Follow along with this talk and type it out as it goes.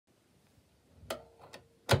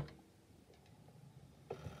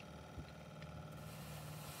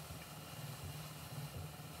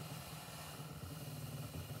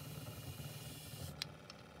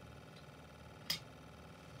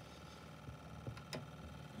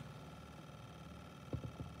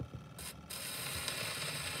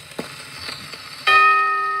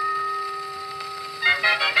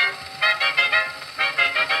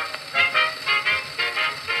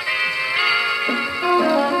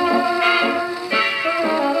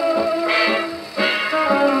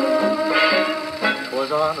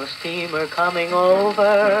a steamer coming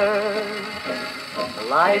over.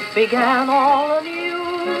 Life began all anew.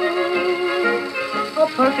 A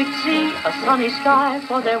perfect sea, a sunny sky,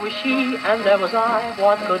 for there was she and there was I.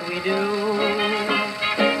 What could we do?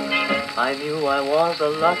 I knew I was a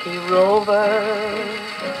lucky rover.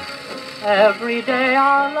 Every day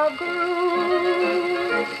our love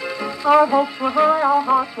grew. Our hopes were high, our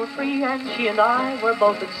hearts were free, and she and I were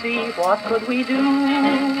both at sea. What could we do?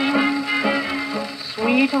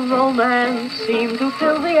 Sweet romance seemed to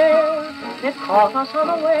fill the air. It caught us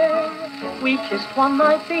unaware. We kissed one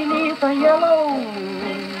night beneath a yellow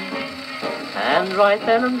moon. And right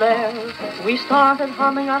then and there, we started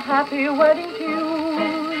humming a happy wedding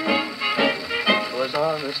tune. It was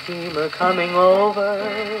on a steamer coming over.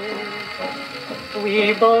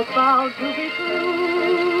 We both vowed to be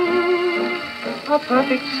true. A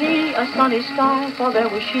perfect sea, a sunny sky, for there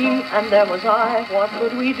was she and there was I. What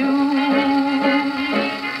could we do?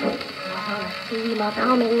 Steamer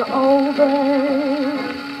coming over,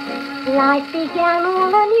 life began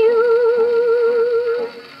all anew.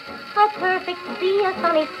 A perfect sea, a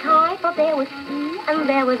sunny sky, for there was he and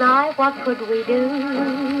there was I. What could we do?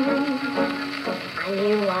 I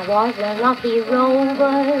knew I was a lucky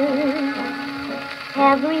rover.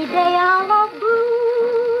 Every day our love grew.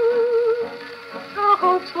 Our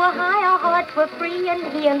hopes were high, our hearts were free, and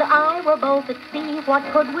he and I were both at sea. What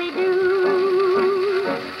could we do?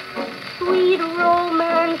 Sweet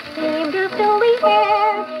romance seemed to fill the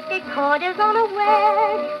air. It caught us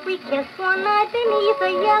unaware. We kissed one night beneath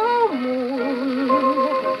a yellow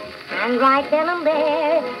moon. And right then and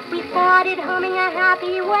there, we started humming a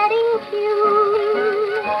happy wedding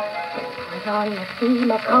tune. It was on the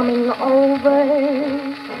steamer coming over.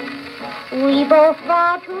 We both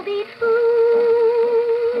vowed to be true.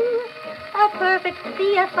 A perfect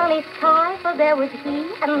sea, a sunny sky, for there was he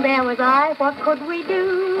and there was I. What could we do?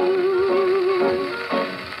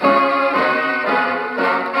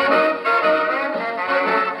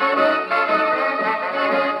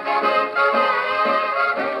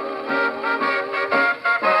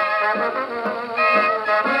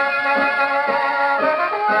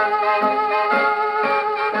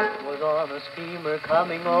 Was on a steamer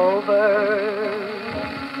coming over.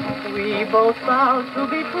 We both vowed to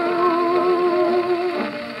be true.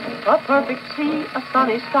 A perfect sea, a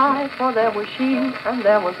sunny sky, for there was she and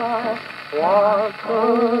there was I. What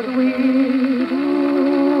could we